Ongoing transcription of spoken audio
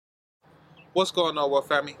What's going on, World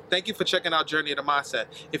Family? Thank you for checking out Journey of the Mindset.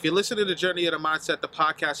 If you're listening to Journey of the Mindset, the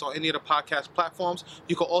podcast, on any of the podcast platforms,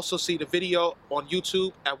 you can also see the video on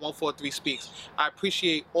YouTube at 143 Speaks. I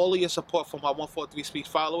appreciate all of your support from my 143 Speaks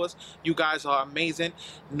followers. You guys are amazing.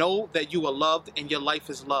 Know that you are loved and your life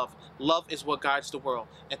is love. Love is what guides the world.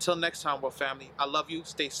 Until next time, World Family, I love you.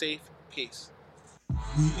 Stay safe. Peace.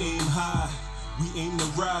 We aim high, we aim to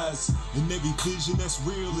rise, and every vision that's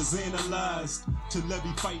real is analyzed. Till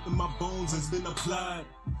every fight in my bones has been applied.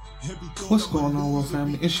 What's going on, World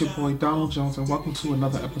Family? It's your boy Donald Jones, and welcome to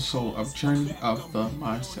another episode of Journey of the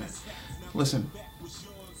Mindset. Listen,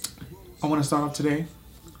 I want to start off today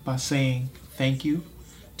by saying thank you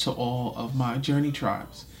to all of my Journey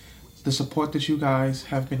tribes. The support that you guys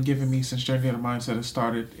have been giving me since Journey of the Mindset has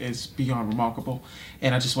started is beyond remarkable,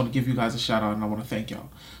 and I just want to give you guys a shout out and I want to thank y'all.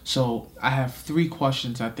 So I have 3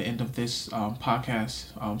 questions at the end of this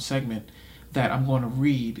podcast segment that I'm going to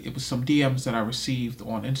read. It was some DMs that I received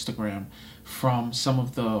on Instagram from some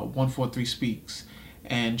of the 143 Speaks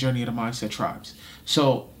and Journey of the Mindset tribes.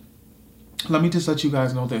 So let me just let you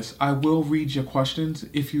guys know this. I will read your questions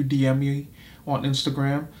if you DM me on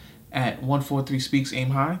Instagram at 143 Speaks Aim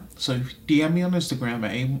High. So if you DM me on Instagram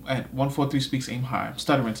at 143 Speaks Aim High. I'm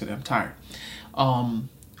stuttering today. I'm tired.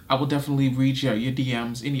 I will definitely read your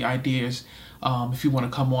DMs, any ideas. If you want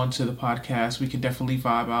to come on to the podcast, we can definitely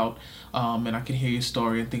vibe out, and I can hear your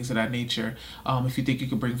story and things of that nature. If you think you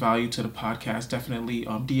can bring value to the podcast, definitely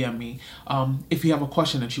DM me. If you have a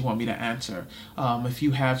question that you want me to answer, if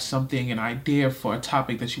you have something, an idea for a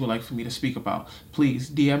topic that you would like for me to speak about, please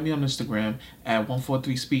DM me on Instagram at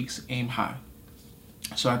 143 Speaks Aim High.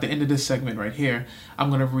 So at the end of this segment right here, I'm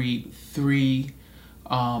going to read 3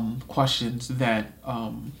 questions that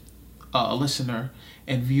a listener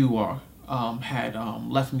and viewer had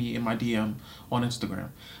left me in my DM on Instagram.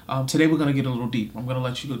 Today we're going to get a little deep. I'm going to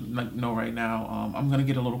let you know right now. I'm going to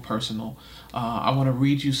get a little personal. I want to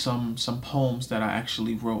read you some poems that I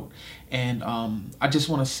actually wrote. And I just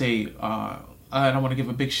want to say, and I want to give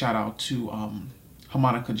a big shout out to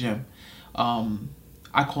Harmonica Jim.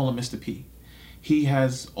 I call him Mr. P. He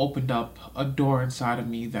has opened up a door inside of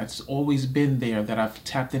me that's always been there, that I've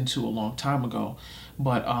tapped into a long time ago,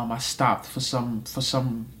 but I stopped for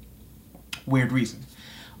some weird reason.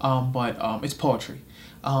 But it's poetry.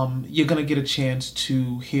 You're gonna get a chance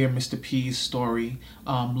to hear Mr. P's story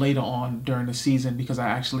later on during the season, because I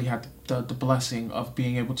actually had the blessing of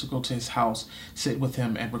being able to go to his house, sit with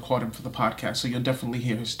him, and record him for the podcast. So you'll definitely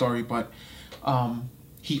hear his story. But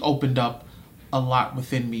he opened up a lot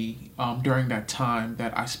within me during that time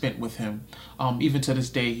that I spent with him. Even to this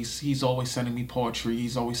day, he's always sending me poetry.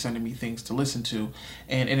 He's always sending me things to listen to,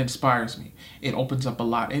 and it inspires me. It opens up a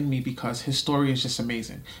lot in me because his story is just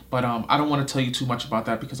amazing. But I don't want to tell you too much about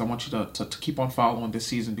that, because I want you to keep on following this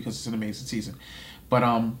season, because it's an amazing season. But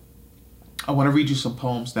I want to read you some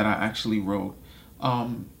poems that I actually wrote,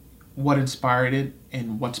 what inspired it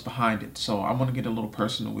and what's behind it. So I want to get a little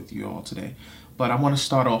personal with you all today. But I want to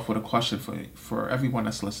start off with a question for everyone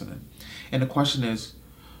that's listening. And the question is,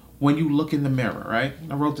 when you look in the mirror, right?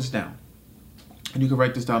 I wrote this down, and you can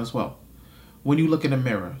write this down as well. When you look in the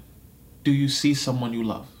mirror, do you see someone you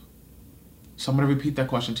love? So I'm going to repeat that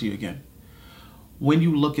question to you again. When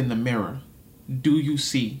you look in the mirror, do you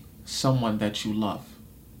see someone that you love?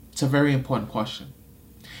 It's a very important question,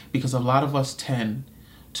 because a lot of us tend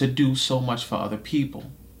to do so much for other people,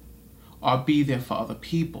 or be there for other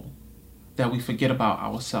people, that we forget about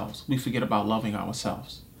ourselves. We forget about loving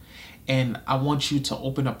ourselves. And I want you to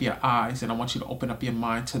open up your eyes, and I want you to open up your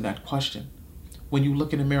mind to that question. When you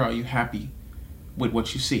look in the mirror, are you happy with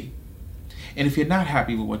what you see? And if you're not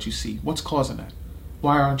happy with what you see, what's causing that?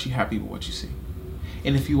 Why aren't you happy with what you see?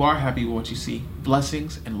 And if you are happy with what you see,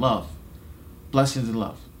 blessings and love. Blessings and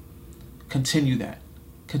love. Continue that.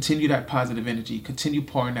 Continue that positive energy. Continue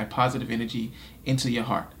pouring that positive energy into your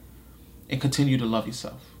heart. And continue to love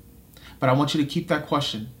yourself. But I want you to keep that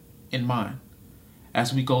question in mind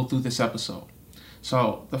as we go through this episode.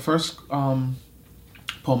 So the first poem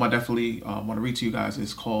I definitely want to read to you guys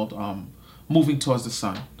is called Moving Towards the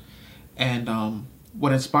Sun. And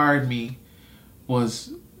what inspired me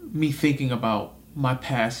was me thinking about my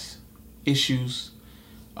past issues,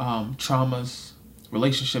 traumas,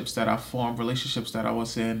 relationships that I've formed, relationships that I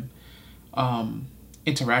was in,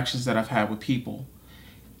 interactions that I've had with people.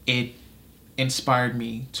 It inspired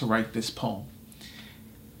me to write this poem.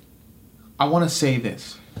 I want to say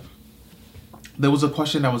this. There was a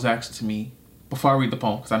question that was asked to me before I read the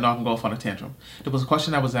poem, because I know I can go off on a tantrum. There was a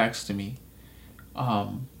question that was asked to me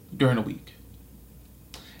during the week,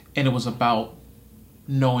 and it was about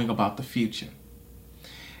knowing about the future.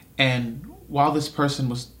 And while this person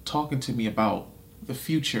was talking to me about the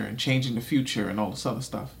future and changing the future and all this other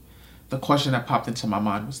stuff, the question that popped into my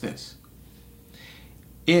mind was this.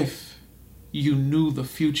 If you knew the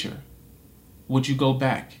future, would you go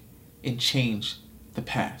back and change the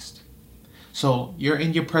past? So you're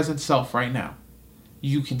in your present self right now.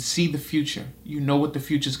 You can see the future. You know what the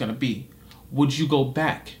future is going to be. Would you go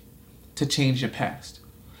back to change your past?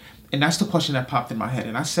 And that's the question that popped in my head.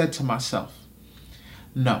 And I said to myself,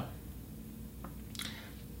 no.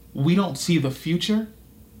 We don't see the future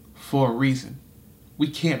for a reason. We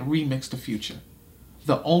can't remix the future.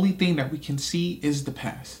 The only thing that we can see is the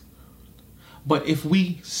past. But if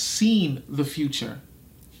we seen the future,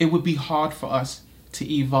 it would be hard for us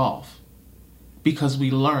to evolve because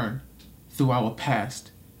we learn through our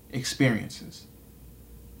past experiences.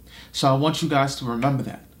 So I want you guys to remember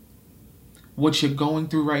that. What you're going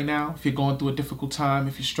through right now, if you're going through a difficult time,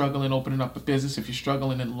 if you're struggling opening up a business, if you're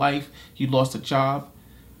struggling in life, you lost a job,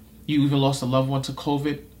 you even lost a loved one to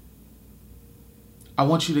COVID, I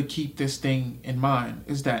want you to keep this thing in mind,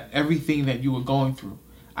 is that everything that you were going through,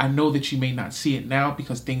 I know that you may not see it now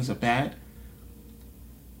because things are bad,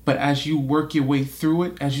 but as you work your way through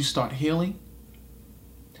it, as you start healing,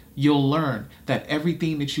 you'll learn that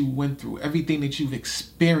everything that you went through, everything that you've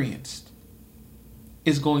experienced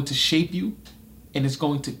is going to shape you and it's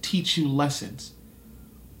going to teach you lessons.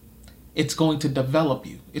 It's going to develop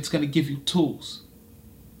you. It's going to give you tools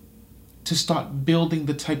to start building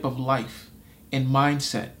the type of life and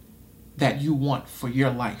mindset that you want for your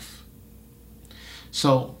life.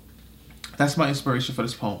 So that's my inspiration for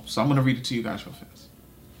this poem. So I'm going to read it to you guys real fast.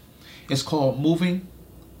 It's called Moving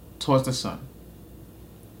Towards the Sun.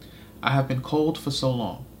 I have been cold for so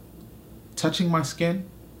long. Touching my skin,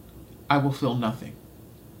 I will feel nothing.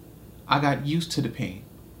 I got used to the pain.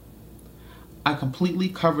 I completely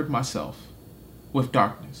covered myself with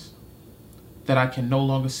darkness, that I can no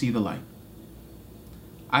longer see the light.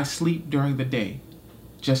 I sleep during the day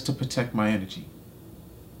just to protect my energy.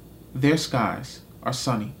 Their skies are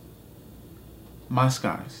sunny. My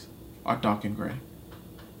skies are dark and gray.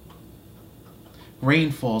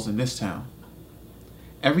 Rain falls in this town.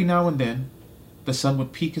 Every now and then, the sun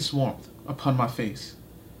would peek its warmth upon my face,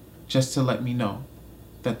 just to let me know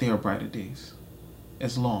that there are brighter days,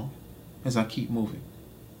 as long as I keep moving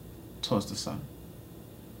towards the sun.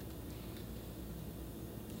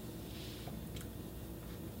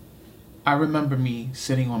 I remember me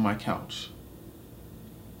sitting on my couch,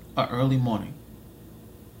 an early morning,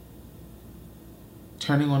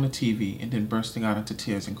 turning on the TV and then bursting out into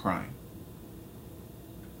tears and crying.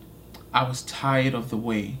 I was tired of the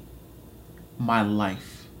way my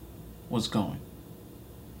life was going.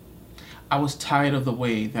 I was tired of the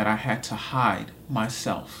way that I had to hide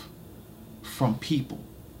myself from people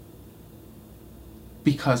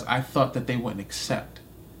because I thought that they wouldn't accept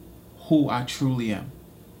who I truly am.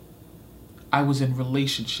 I was in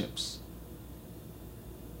relationships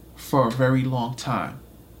for a very long time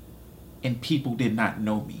and people did not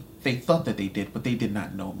know me. They thought that they did, but they did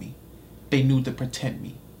not know me. They knew to pretend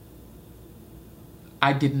me.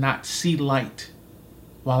 I did not see light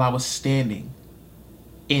while I was standing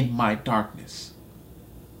in my darkness.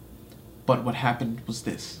 But what happened was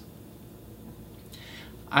this.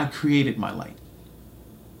 I created my light.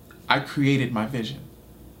 I created my vision.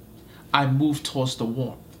 I moved towards the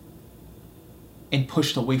warmth and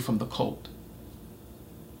pushed away from the cold.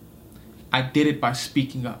 I did it by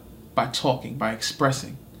speaking up, by talking, by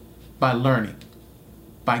expressing, by learning,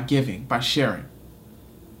 by giving, by sharing.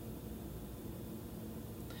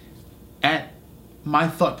 At my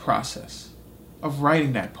thought process of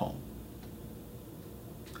writing that poem,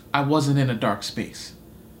 I wasn't in a dark space,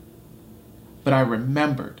 but I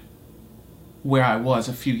remembered where I was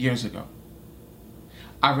a few years ago.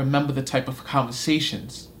 I remember the type of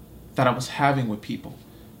conversations that I was having with people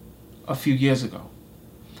a few years ago.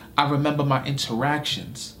 I remember my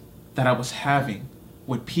interactions that I was having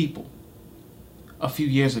with people a few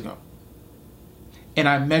years ago. And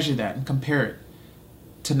I measure that and compare it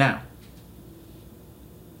to now.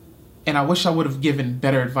 And I wish I would have given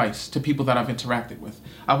better advice to people that I've interacted with.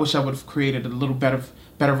 I wish I would have created a little better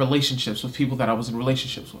relationships with people that I was in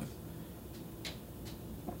relationships with.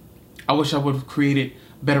 I wish I would have created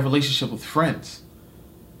better relationship with friends.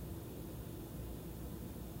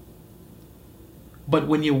 But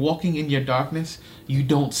when you're walking in your darkness, you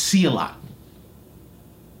don't see a lot.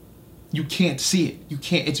 You can't see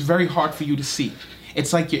it. It's very hard for you to see.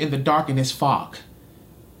 It's like you're in the dark and there's fog.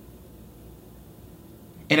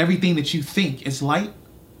 And everything that you think is light,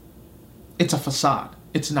 it's a facade.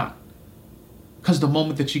 It's not. Because the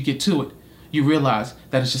moment that you get to it, you realize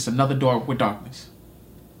that it's just another door with darkness.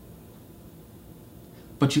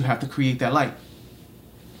 But you have to create that light.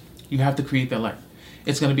 You have to create that light.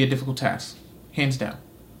 It's going to be a difficult task, hands down.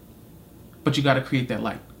 But you got to create that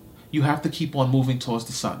light. You have to keep on moving towards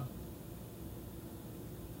the sun.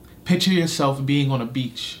 Picture yourself being on a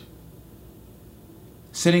beach,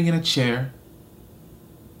 sitting in a chair.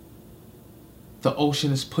 The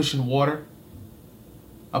ocean is pushing water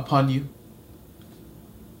upon you.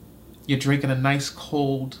 You're drinking a nice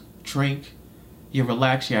cold drink. You're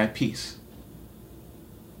relaxed, you're at peace.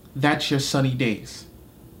 That's your sunny days.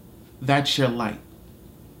 That's your light.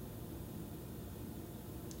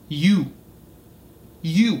 You,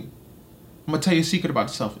 I'm going to tell you a secret about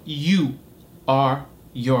yourself. You are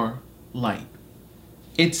your light.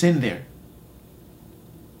 It's in there.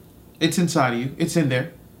 It's inside of you. It's in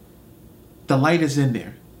there. The light is in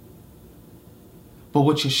there. But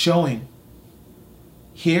what you're showing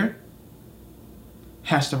here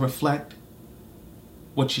has to reflect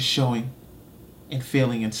what you're showing and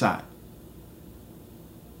feeling inside.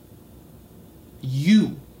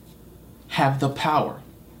 You have the power.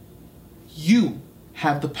 You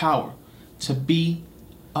have the power to be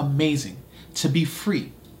amazing, to be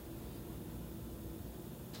free,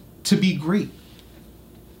 to be great.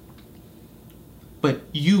 But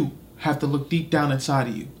you have to look deep down inside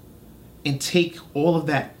of you and take all of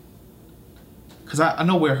that. Because I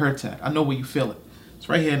know where it hurts at. I know where you feel it. It's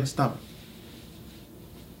right here in the stomach.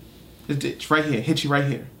 It's right here. It hits you right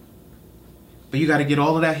here. But you got to get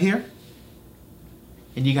all of that here.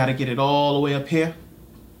 And you got to get it all the way up here.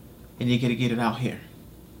 And you got to get it out here.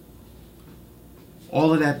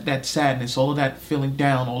 All of that sadness, all of that feeling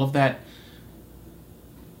down, all of that,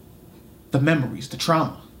 the memories, the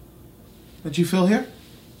trauma that you feel here,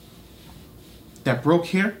 that broke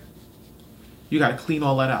here, you got to clean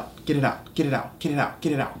all that out. Get it out, get it out, get it out,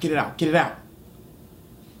 get it out, get it out, get it out.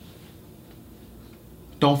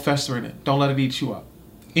 Don't fester in it. Don't let it eat you up.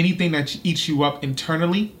 Anything that eats you up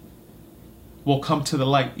internally will come to the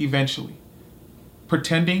light eventually.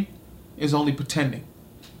 Pretending is only pretending.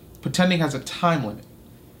 Pretending has a time limit.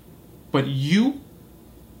 But you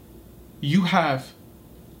have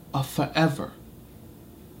a forever.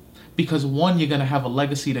 Because one, you're going to have a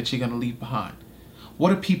legacy that you're going to leave behind.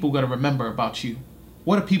 What are people going to remember about you?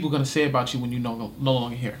 What are people going to say about you when you're no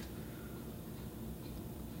longer here?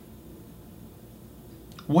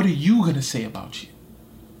 What are you going to say about you?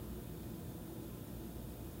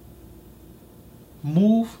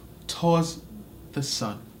 Move towards the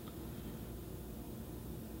sun.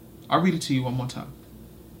 I'll read it to you one more time.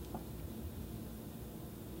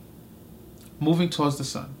 Moving towards the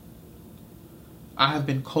sun. I have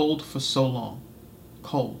been cold for so long.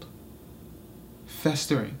 Cold.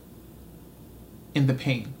 Festering in the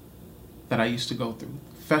pain that I used to go through.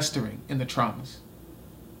 Festering in the traumas.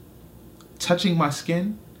 Touching my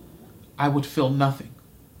skin, I would feel nothing.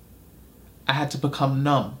 I had to become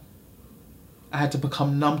numb. I had to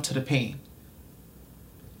become numb to the pain.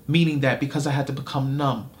 Meaning that because I had to become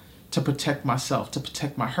numb to protect myself, to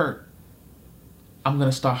protect my hurt, I'm going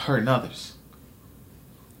to start hurting others.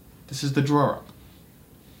 This is the drawer up.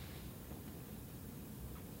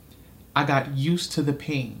 I got used to the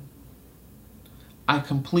pain. I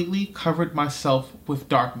completely covered myself with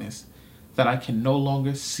darkness that I can no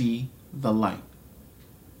longer see the light.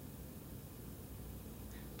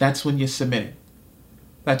 That's when you're submitting.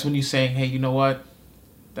 That's when you're saying, hey, you know what?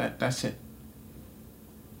 That's it.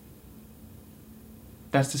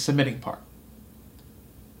 That's the submitting part.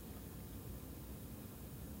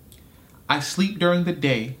 I sleep during the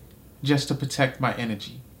day just to protect my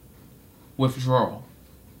energy. Withdrawal.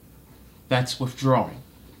 That's withdrawing.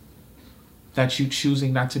 That's you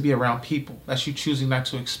choosing not to be around people. That's you choosing not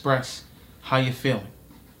to express how you're feeling.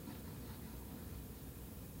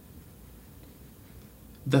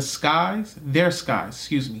 Their skies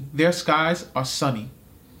are sunny.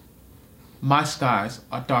 My skies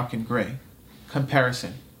are dark and gray.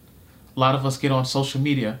 Comparison. A lot of us get on social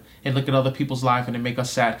media and look at other people's life and it make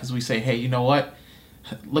us sad because we say, hey, you know what?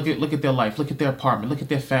 Look at their life. Look at their apartment. Look at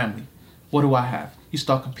their family. What do I have? You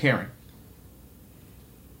start comparing.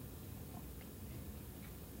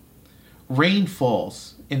 Rain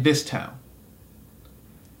falls in this town.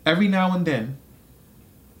 Every now and then,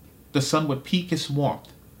 the sun would peek its warmth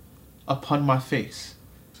upon my face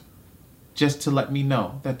just to let me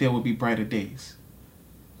know that there will be brighter days.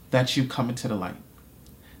 That's you coming to the light.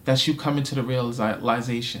 That's you coming to the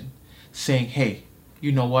realization, saying, hey,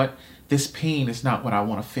 you know what? This pain is not what I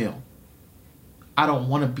want to feel. I don't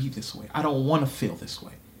want to be this way. I don't want to feel this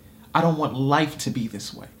way. I don't want life to be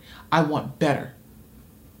this way. I want better.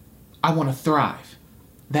 I want to thrive.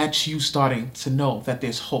 That's you starting to know that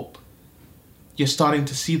there's hope. You're starting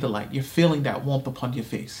to see the light. You're feeling that warmth upon your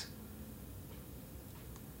face.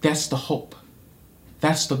 That's the hope.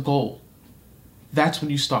 That's the goal. That's when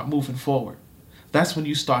you start moving forward. That's when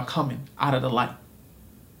you start coming out of the light.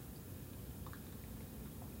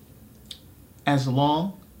 As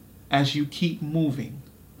long as you keep moving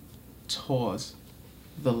towards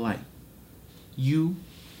the light, you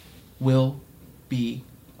will be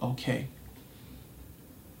okay.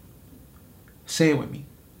 Say it with me.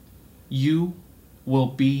 You will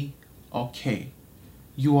be okay.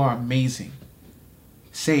 You are amazing.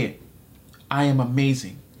 Say it. I am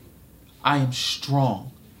amazing. I am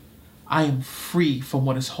strong. I am free from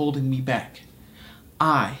what is holding me back.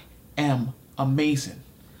 I am amazing.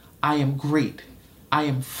 I am great. I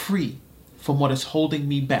am free from what is holding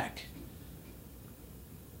me back.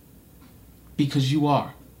 Because you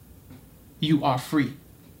are. You are free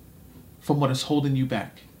from what is holding you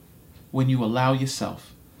back when you allow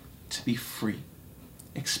yourself to be free.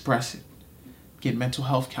 Express it. Get mental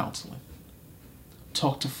health counseling.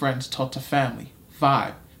 Talk to friends, talk to family.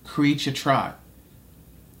 Vibe. Create your tribe.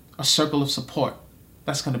 A circle of support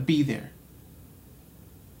that's going to be there.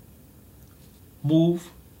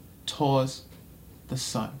 Move towards the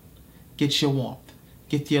sun. Get your warmth.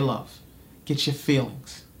 Get your love. Get your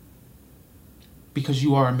feelings. Because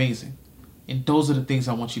you are amazing. And those are the things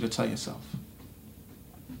I want you to tell yourself.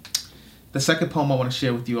 The second poem I want to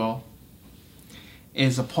share with you all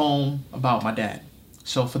is a poem about my dad.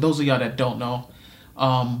 So for those of y'all that don't know,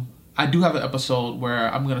 I do have an episode where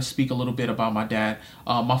I'm going to speak a little bit about my dad.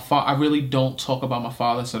 I really don't talk about my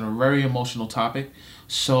father. It's a very emotional topic.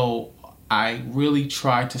 So I really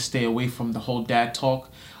try to stay away from the whole dad talk.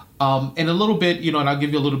 And a little bit, and I'll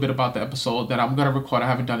give you a little bit about the episode that I'm going to record. I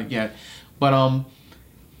haven't done it yet. But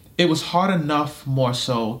it was hard enough more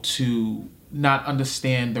so to not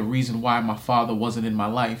understand the reason why my father wasn't in my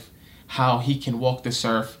life, how he can walk this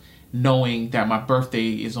earth knowing that my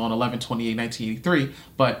birthday is on 11/28/1983,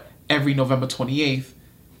 but every November 28th,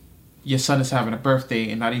 your son is having a birthday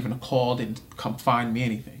and not even called and come find me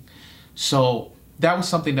anything. So that was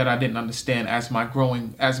something that I didn't understand as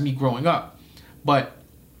me growing up. But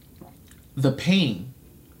the pain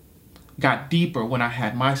got deeper when I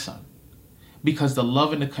had my son, because the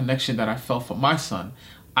love and the connection that I felt for my son,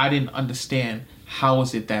 I didn't understand how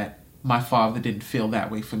is it that my father didn't feel that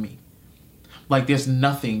way for me. Like there's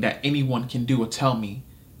nothing that anyone can do or tell me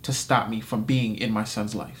to stop me from being in my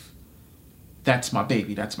son's life. That's my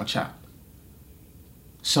baby. That's my child.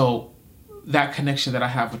 So that connection that I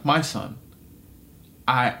have with my son,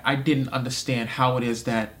 I didn't understand how it is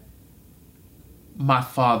that my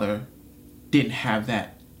father didn't have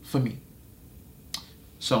that for me.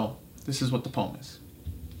 So this is what the poem is.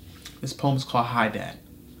 This poem is called Hi Dad.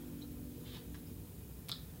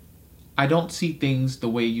 I don't see things the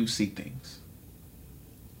way you see things.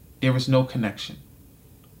 There is no connection.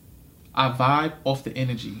 I vibe off the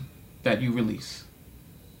energy that you release.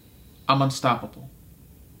 I'm unstoppable.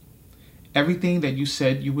 Everything that you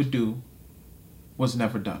said you would do was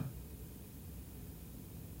never done.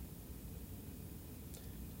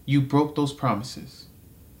 You broke those promises.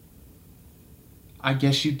 I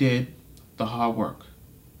guess you did the hard work.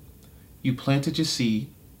 You planted your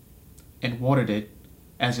seed and watered it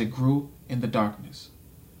as it grew in the darkness.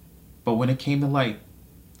 But when it came to light,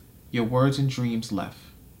 your words and dreams left.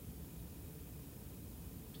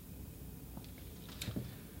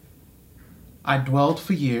 I dwelled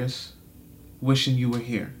for years, wishing you were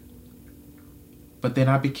here. But then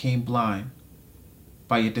I became blind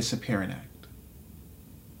by your disappearing act.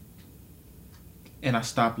 And I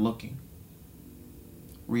stopped looking.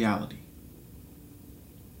 Reality.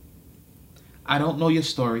 I don't know your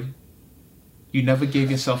story. You never gave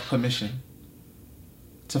yourself permission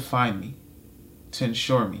to find me, to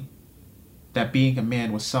ensure me that being a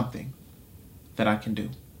man was something that I can do.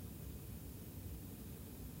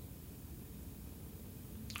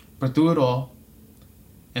 But through it all,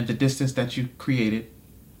 and the distance that you created,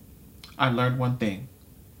 I learned one thing.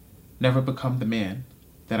 Never become the man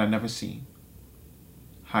that I never seen.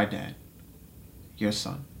 Hi, Dad. Your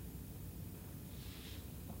son.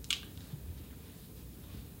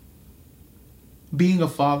 Being a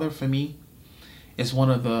father for me is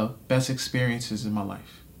one of the best experiences in my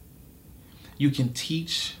life. You can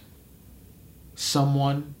teach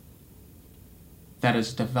someone that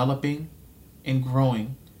is developing and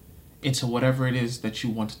growing into whatever it is that you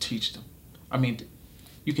want to teach them.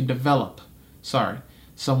 You can develop,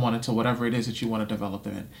 someone into whatever it is that you want to develop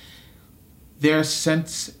them in. Their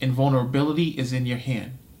sense and vulnerability is in your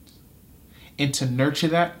hand. And to nurture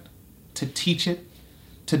that, to teach it,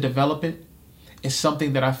 to develop it, is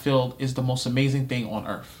something that I feel is the most amazing thing on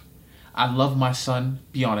earth. I love my son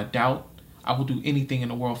beyond a doubt. I will do anything in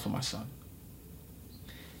the world for my son.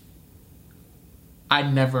 I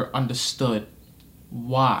never understood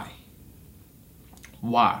why.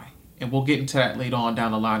 And we'll get into that later on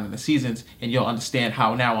down the line in the seasons, and you'll understand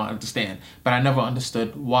how now I understand. But I never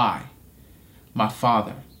understood why my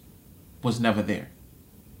father was never there.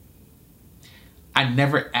 I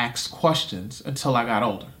never asked questions until I got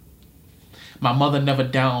older. My mother never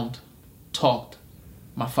talked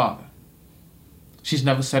my father. She's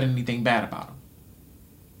never said anything bad about him.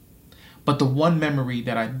 But the one memory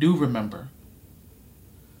that I do remember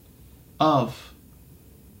of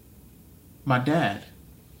my dad,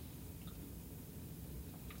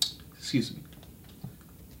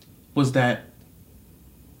 was that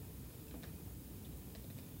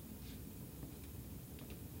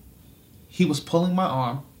he was pulling my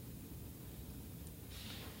arm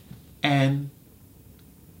and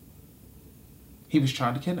he was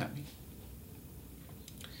trying to kidnap me.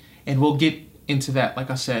 And we'll get into that, like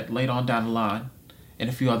I said, later on down the line in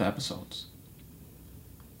a few other episodes.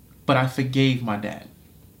 But I forgave my dad.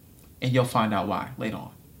 And you'll find out why later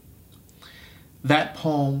on. That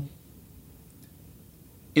poem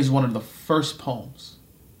is one of the first poems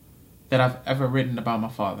that I've ever written about my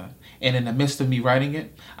father. And in the midst of me writing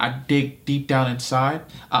it, I dig deep down inside.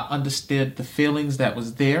 I understood the feelings that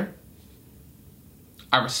was there.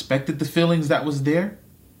 I respected the feelings that was there.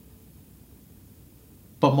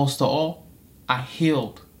 But most of all, I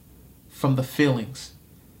healed from the feelings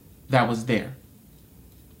that was there.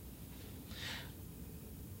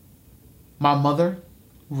 My mother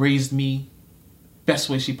raised me best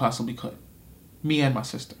way she possibly could. Me and my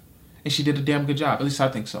sister. And she did a damn good job. At least I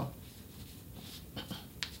think so.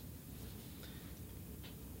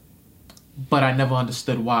 But I never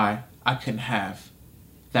understood why I couldn't have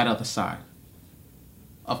that other side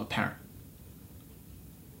of a parent.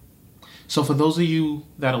 So for those of you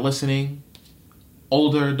that are listening,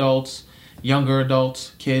 older adults, younger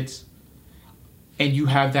adults, kids, and you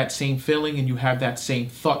have that same feeling and you have that same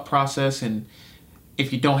thought process, and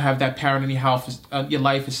if you don't have that parent in your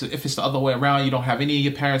life, if it's the other way around, you don't have any of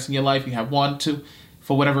your parents in your life, you have one, two,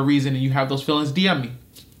 for whatever reason, and you have those feelings, DM me.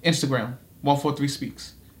 Instagram, 143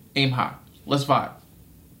 Speaks. Aim high. Let's vibe.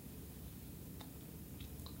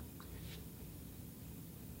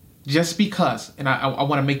 Just because, and I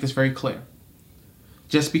want to make this very clear,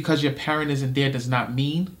 just because your parent isn't there does not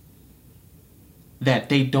mean that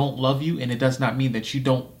they don't love you, and it does not mean that you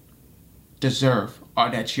don't deserve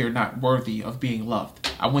or that you're not worthy of being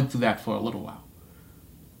loved. I went through that for a little while.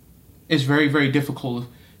 It's very, very difficult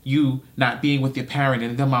you not being with your parent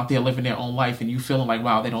and them out there living their own life and you feeling like,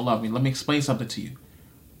 wow, they don't love me. Let me explain something to you.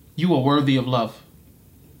 You are worthy of love.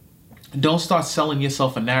 Don't start selling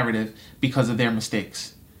yourself a narrative because of their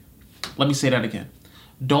mistakes. Let me say that again.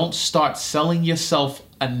 Don't start selling yourself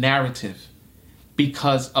a narrative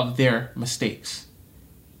because of their mistakes.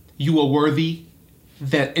 You are worthy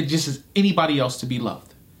that it just is anybody else to be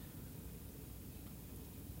loved.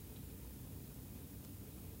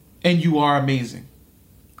 And you are amazing.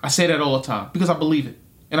 I say that all the time because I believe it.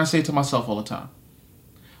 And I say it to myself all the time.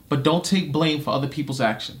 But don't take blame for other people's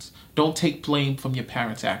actions. Don't take blame from your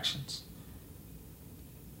parents' actions.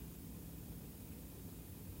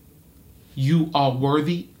 You are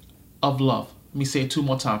worthy of love. Let me say it 2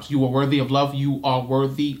 more times. You are worthy of love. You are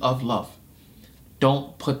worthy of love.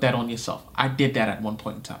 Don't put that on yourself. I did that at one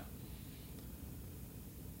point in time.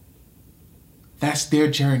 That's their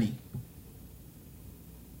journey.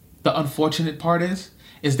 The unfortunate part is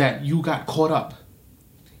that you got caught up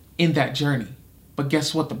in that journey. But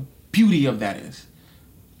guess what? The beauty of that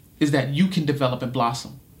is that you can develop and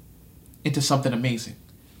blossom into something amazing.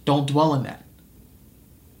 Don't dwell in that.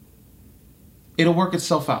 It'll work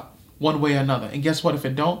itself out one way or another. And guess what? If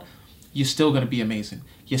it don't, you're still going to be amazing.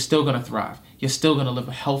 You're still going to thrive. You're still going to live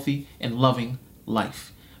a healthy and loving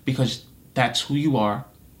life because that's who you are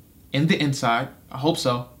in the inside. I hope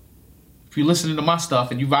so. If you're listening to my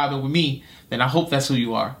stuff and you're vibing with me, then I hope that's who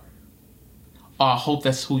you are. Or I hope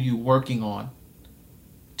that's who you're working on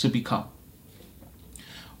to become.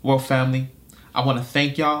 World family, I want to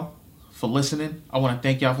thank y'all for listening. I want to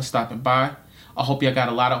thank y'all for stopping by. I hope y'all got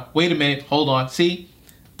a lot of... Wait a minute. Hold on. See?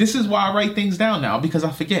 This is why I write things down now, because I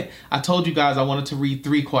forget. I told you guys I wanted to read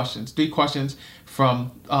 3 questions. 3 questions from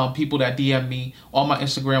people that DM me on my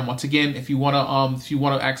Instagram. Once again, if you want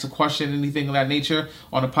to ask a question, anything of that nature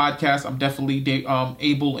on a podcast, I'm definitely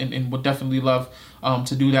able and would definitely love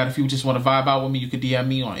to do that. If you just want to vibe out with me, you could DM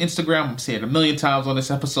me on Instagram. I'm saying it a million times on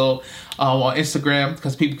this episode on Instagram,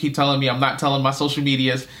 because people keep telling me I'm not telling my social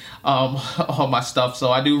medias all my stuff.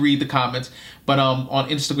 So I do read the comments. But on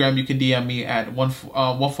Instagram, you can DM me at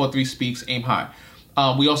 143 Speaks Aim High.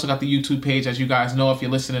 We also got the YouTube page, as you guys know. If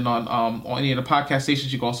you're listening on any of the podcast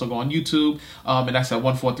stations, you can also go on YouTube, and that's at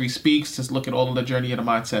 143 Speaks. Just look at all of the Journey of the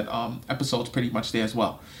Mindset episodes pretty much there as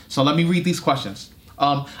well. So let me read these questions.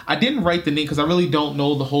 I didn't write the name because I really don't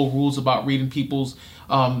know the whole rules about reading people's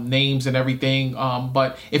names and everything.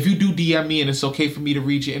 But if you do DM me and it's okay for me to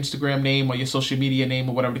read your Instagram name or your social media name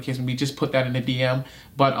or whatever the case may be, just put that in the DM.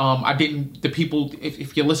 But I didn't, the people,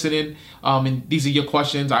 if you're listening and these are your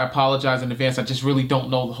questions, I apologize in advance. I just really don't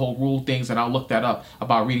know the whole rule things, and I'll look that up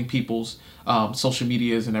about reading people's social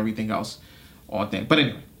medias and everything else on thing. But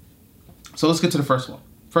anyway, so let's get to the first one.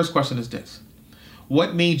 First question is this.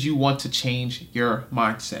 What made you want to change your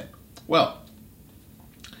mindset? Well,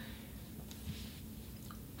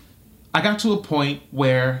 I got to a point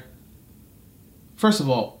where, first of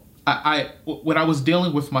all, when I was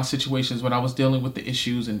dealing with my situations, when I was dealing with the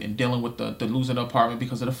issues and dealing with the losing the apartment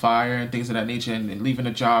because of the fire and things of that nature, and leaving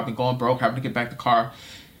a job and going broke, having to get back the car,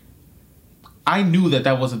 I knew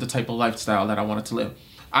that wasn't the type of lifestyle that I wanted to live.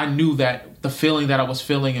 I knew that the feeling that I was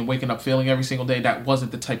feeling and waking up feeling every single day, that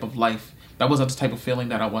wasn't the type of life. That wasn't the type of feeling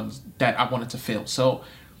that I wanted to feel. So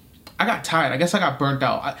I got tired. I guess I got burnt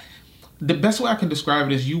out. The best way I can describe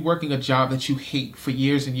it is you working a job that you hate for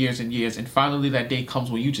years and years and years, and finally that day comes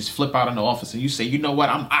when you just flip out in the office and you say, you know what,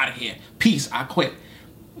 I'm out of here. Peace, I quit.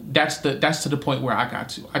 That's to the point where I got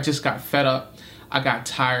to. I just got fed up. I got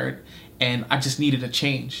tired, and I just needed a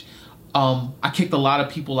change. I kicked a lot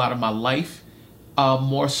of people out of my life,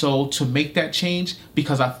 more so to make that change,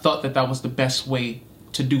 because I thought that was the best way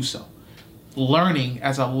to do so. Learning,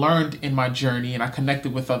 as I learned in my journey, and I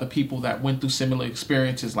connected with other people that went through similar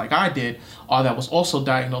experiences like I did, or that was also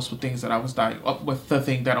diagnosed with things that I was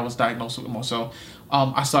diagnosed with more so.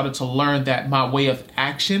 I started to learn that my way of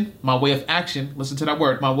action, listen to that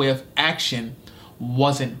word, my way of action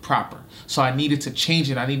wasn't proper. So I needed to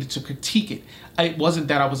change it. I needed to critique it. It wasn't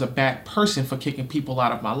that I was a bad person for kicking people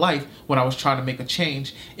out of my life when I was trying to make a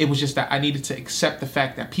change. It was just that I needed to accept the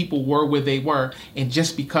fact that people were where they were. And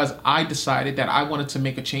just because I decided that I wanted to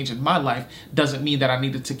make a change in my life doesn't mean that I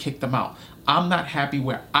needed to kick them out. I'm not happy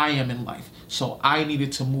where I am in life. So I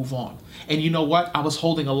needed to move on. And you know what? I was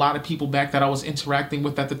holding a lot of people back that I was interacting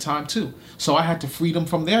with at the time too. So I had to free them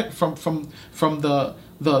from the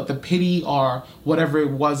pity or whatever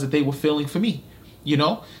it was that they were feeling for me, you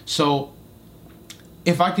know? So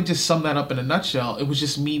if I could just sum that up in a nutshell, it was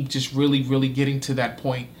just me just really, really getting to that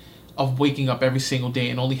point of waking up every single day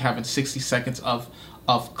and only having 60 seconds of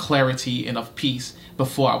clarity and of peace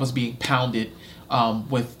before I was being pounded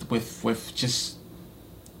with just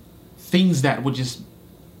things that would just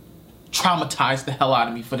traumatize the hell out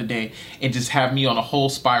of me for the day and just have me on a whole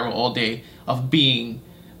spiral all day of being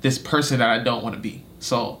this person that I don't want to be.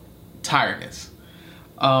 So, tiredness.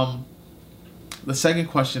 The second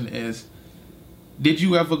question is, did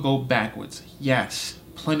you ever go backwards? Yes,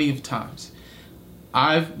 plenty of times.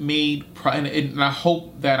 I've made, and I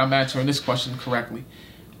hope that I'm answering this question correctly.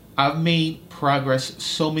 I've made progress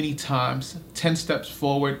so many times, 10 steps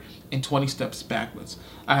forward and 20 steps backwards.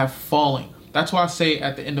 I have fallen. That's why I say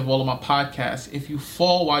at the end of all of my podcasts, if you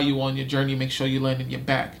fall while you're on your journey, make sure you land in your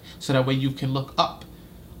back, so that way you can look up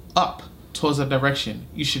towards the direction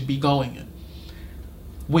you should be going in.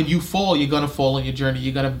 When you fall, you're gonna fall on your journey.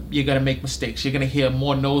 You're gonna make mistakes. You're gonna hear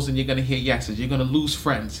more no's than you're gonna hear yeses. You're gonna lose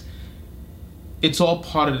friends. It's all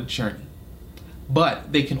part of the journey.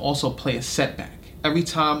 But they can also play a setback. Every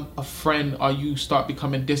time a friend or you start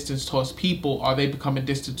becoming distant towards people, or they becoming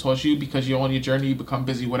distant towards you because you're on your journey, you become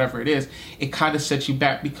busy, whatever it is, it kind of sets you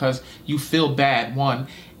back because you feel bad, one,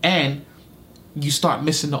 and you start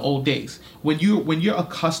missing the old days. When you're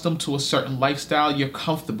accustomed to a certain lifestyle, you're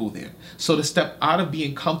comfortable there. So to step out of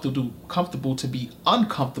being comfortable to be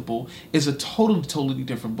uncomfortable is a totally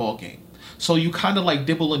different ball game. So you kind of like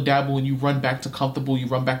dibble and dabble, and you run back to comfortable,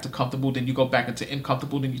 then you go back into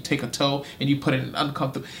uncomfortable, then you take a toe and you put it in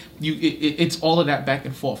uncomfortable. It's all of that back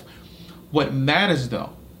and forth. What matters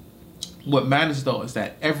though is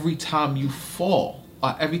that every time you fall,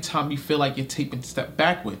 or every time you feel like you're taking a step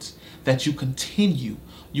backwards, that you continue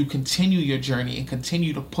your journey and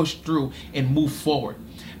continue to push through and move forward.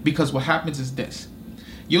 Because what happens is this: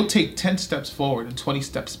 you'll take 10 steps forward and 20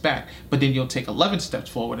 steps back, but then you'll take 11 steps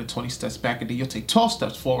forward and 20 steps back, and then you'll take 12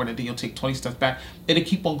 steps forward and then you'll take 20 steps back. It'll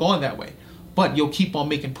keep on going that way. But you'll keep on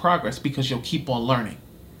making progress because you'll keep on learning.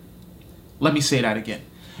 Let me say that again.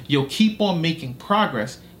 You'll keep on making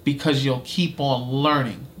progress because you'll keep on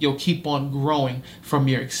learning. You'll keep on growing from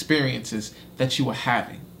your experiences that you are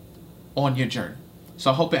having on your journey.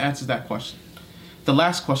 So I hope it answers that question. The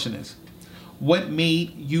last question is, what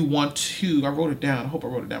made you want to, I wrote it down, I hope I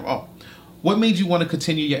wrote it down. Oh, what made you want to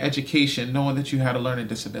continue your education knowing that you had a learning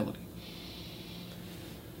disability?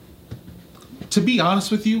 To be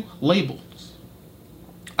honest with you, labels.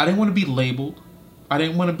 I didn't want to be labeled. I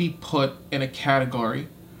didn't want to be put in a category.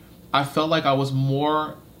 I felt like I was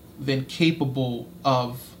more than capable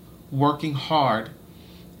of working hard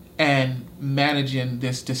and managing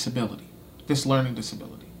this disability, this learning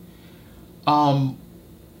disability.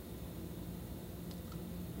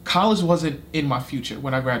 College wasn't in my future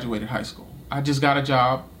when I graduated high school. I just got a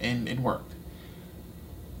job and worked.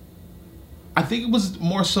 I think it was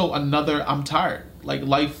more so another, I'm tired. Like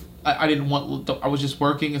life, I didn't want, I was just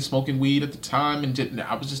working and smoking weed at the time, and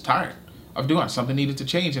I was just tired of doing it. Something needed to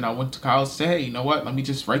change, and I went to college to say, hey, you know what, let me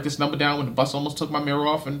just write this number down when the bus almost took my mirror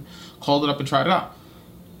off, and called it up and tried it out.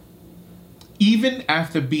 Even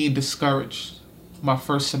after being discouraged my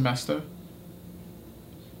first semester,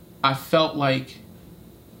 I felt like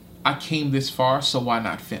I came this far, so why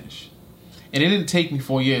not finish? And it didn't take me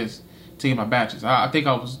 4 years to get my bachelor's. I think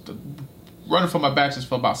I was running for my bachelor's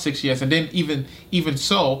for about 6 years. And then even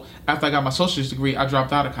so, after I got my associate's degree, I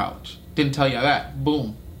dropped out of college. Didn't tell you that.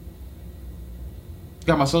 Boom.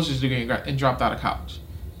 Got my associate's degree and dropped out of college.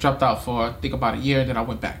 Dropped out for, I think, about a year, and then I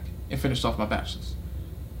went back and finished off my bachelor's.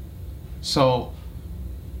 So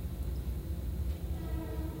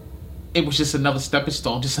it was just another stepping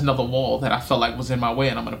stone, just another wall that I felt like was in my way,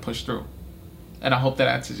 and I'm going to push through. And I hope that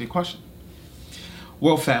answers your question.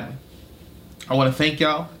 World family, I want to thank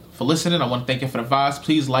y'all for listening. I want to thank you for the vibes.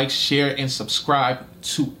 Please like, share, and subscribe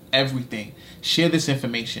to everything. Share this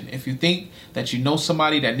information. If you think that you know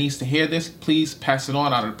somebody that needs to hear this, please pass it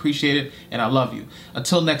on. I'd appreciate it, and I love you.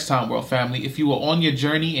 Until next time, world family, if you are on your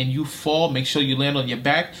journey and you fall, make sure you land on your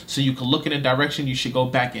back so you can look in the direction you should go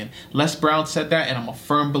back in. Les Brown said that, and I'm a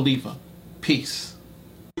firm believer. Peace.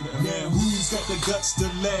 Now who's got the guts to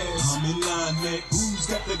last? I'm in line next. Who's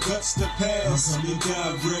got the guts to pass? I'm in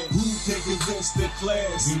direct. Who can convince the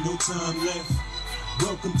class? Ain't no time left.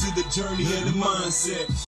 Welcome to the journey of the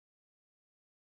mindset.